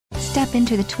step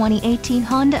into the 2018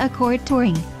 Honda Accord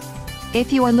Touring.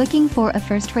 If you are looking for a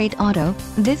first-rate auto,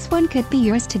 this one could be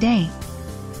yours today.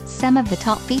 Some of the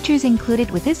top features included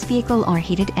with this vehicle are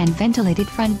heated and ventilated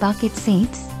front bucket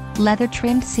seats,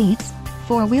 leather-trimmed seats,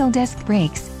 four-wheel disc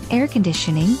brakes, air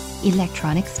conditioning,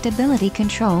 electronic stability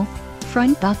control,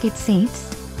 front bucket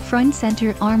seats, front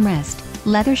center armrest,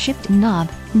 leather shift knob,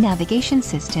 navigation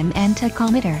system and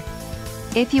tachometer.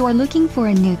 If you are looking for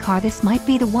a new car, this might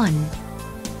be the one.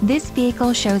 This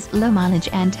vehicle shows low mileage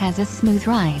and has a smooth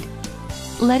ride.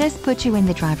 Let us put you in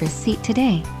the driver's seat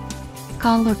today.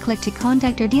 Call or click to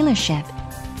contact our dealership.